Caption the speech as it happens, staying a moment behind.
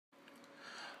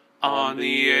On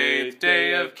the 8th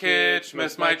day of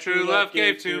Kitschmas, my true love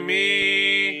gave to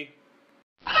me.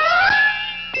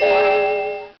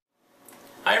 Hi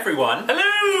everyone.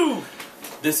 Hello!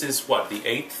 This is what, the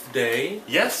 8th day?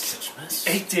 Yes, Kitschmas?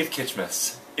 8th day of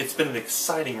Kitschmas. It's been an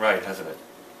exciting ride, hasn't it?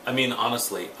 I mean,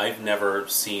 honestly, I've never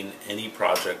seen any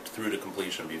project through to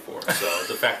completion before, so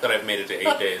the fact that I've made it to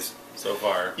 8 days so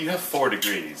far... You have 4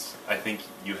 degrees. I think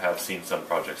you have seen some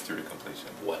projects through to completion.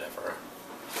 Whatever.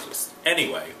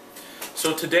 Anyway,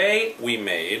 so today we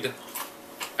made,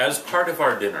 as part of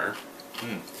our dinner,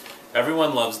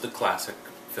 everyone loves the classic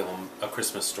film A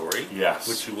Christmas Story, Yes.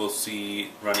 which you will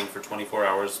see running for 24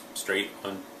 hours straight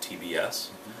on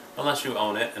TBS, unless you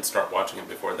own it and start watching it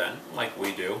before then, like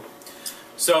we do.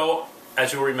 So,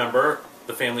 as you'll remember,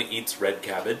 the family eats red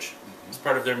cabbage as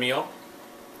part of their meal.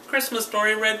 Christmas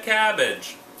Story red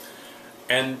cabbage.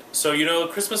 And so, you know, A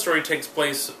Christmas Story takes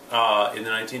place in the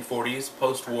 1940s,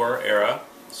 post-war era.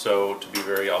 So, to be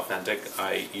very authentic,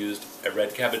 I used a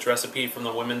red cabbage recipe from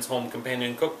the Women's Home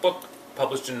Companion Cookbook,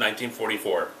 published in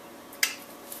 1944.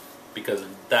 Because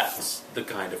that's the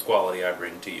kind of quality I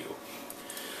bring to you.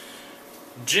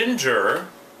 Ginger,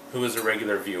 who is a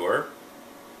regular viewer,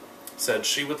 said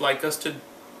she would like us to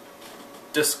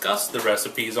discuss the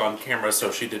recipes on camera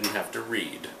so she didn't have to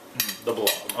read the blog.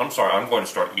 I'm sorry, I'm going to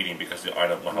start eating because I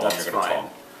don't know how long you're going to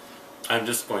talk. I'm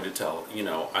just going to tell, you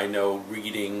know, I know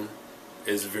reading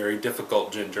is very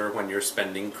difficult, Ginger, when you're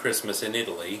spending Christmas in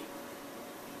Italy.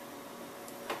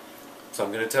 So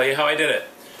I'm going to tell you how I did it.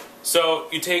 So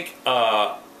you take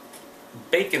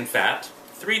bacon fat,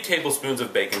 3 tablespoons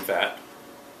of bacon fat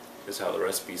is how the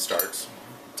recipe starts.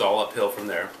 It's all uphill from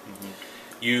there.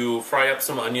 You fry up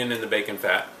some onion in the bacon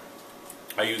fat.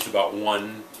 I used about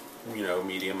 1, you know,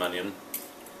 medium onion.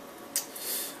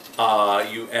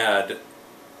 You add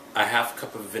a ½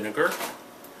 cup of vinegar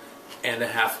and a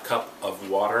 ½ cup of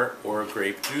water or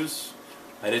grape juice.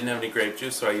 I didn't have any grape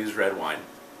juice, so I used red wine.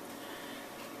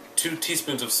 2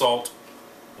 teaspoons of salt,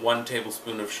 1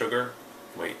 tablespoon of sugar.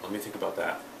 Wait, let me think about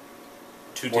that.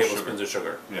 2 tablespoons of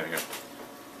sugar. Yeah.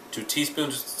 2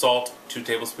 teaspoons of salt, 2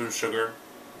 tablespoons sugar.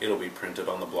 It'll be printed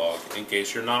on the blog in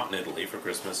case you're not in Italy for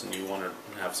Christmas and you want to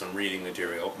have some reading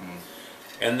material.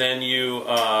 And then you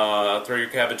throw your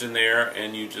cabbage in there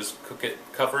and you just cook it,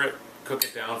 cover it, cook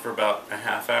it down for about a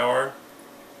 ½ hour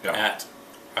at,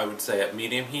 I would say, at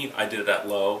medium heat. I did it at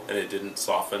low and it didn't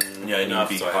soften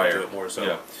enough, so I had to do it more so.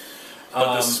 Yeah.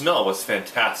 But the smell was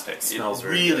fantastic. It smells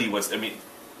really was, I mean,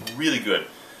 really good.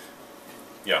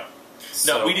 Yeah.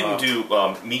 So, no, we didn't do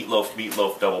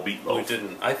meatloaf, double meatloaf. We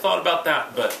didn't. I thought about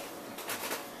that, but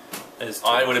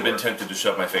I would have been tempted to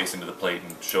shove my face into the plate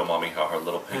and show Mommy how her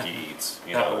little piggy eats.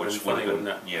 You know, which would have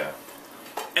been, yeah.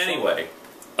 Anyway,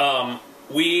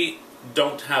 we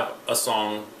don't have a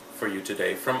song for you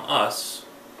today from us.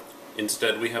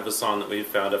 Instead, we have a song that we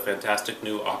found, a fantastic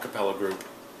new a cappella group,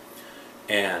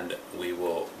 and we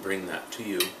will bring that to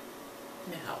you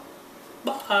now.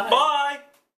 Bye. Bye.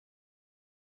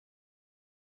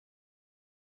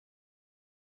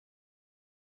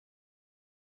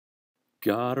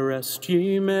 God rest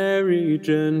ye merry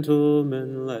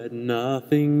gentlemen, let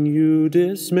nothing you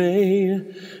dismay.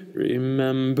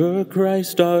 Remember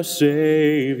Christ our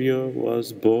Savior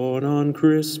was born on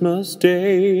Christmas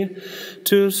Day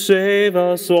to save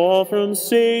us all from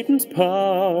Satan's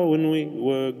power when we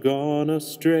were gone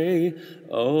astray.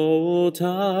 Oh,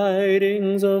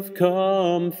 tidings of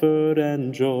comfort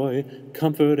and joy,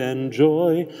 comfort and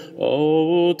joy.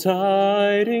 Oh,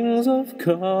 tidings of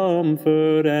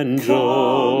comfort and joy.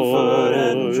 Comfort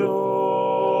and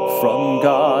joy. From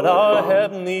God our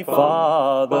Heavenly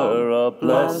Father, a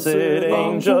blessed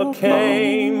angel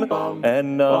came,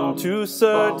 and unto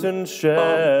certain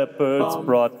shepherds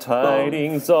brought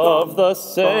tidings of the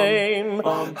same,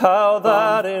 how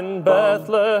that in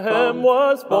Bethlehem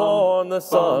was born the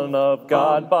Son of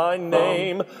God by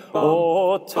name.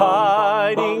 Oh,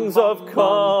 tidings of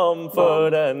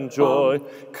comfort and joy,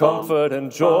 comfort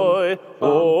and joy.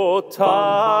 Oh,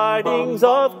 tidings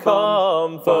of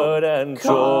comfort and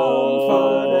joy.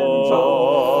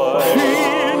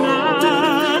 Fear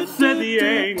not, said the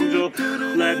angel,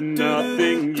 let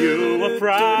nothing you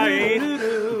affright.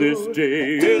 This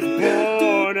day is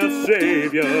born a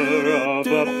Savior of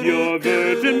a pure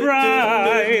virgin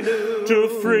bride, to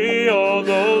free all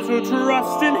those who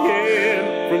trust in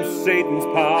Him from Satan's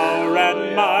power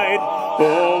and might.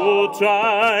 Oh,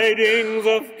 tidings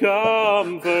of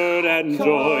comfort and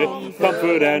joy,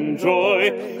 comfort and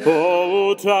joy.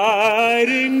 Oh,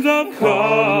 tidings of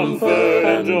comfort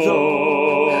and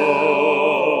joy.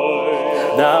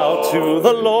 Now to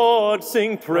the Lord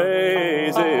sing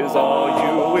praises, all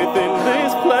you within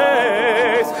this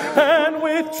place.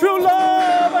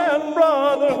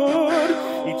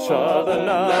 Father,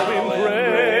 now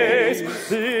embrace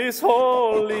this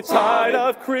holy tide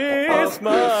of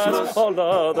Christmas. All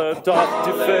other doth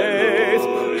deface.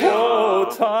 Oh,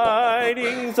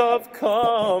 tidings of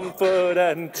comfort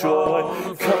and joy,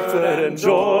 comfort and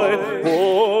joy.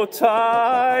 Oh,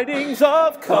 tidings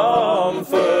of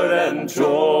comfort and joy.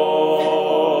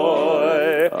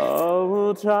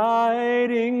 Oh,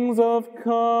 tidings of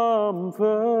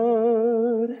comfort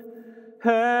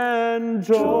and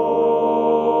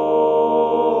joy.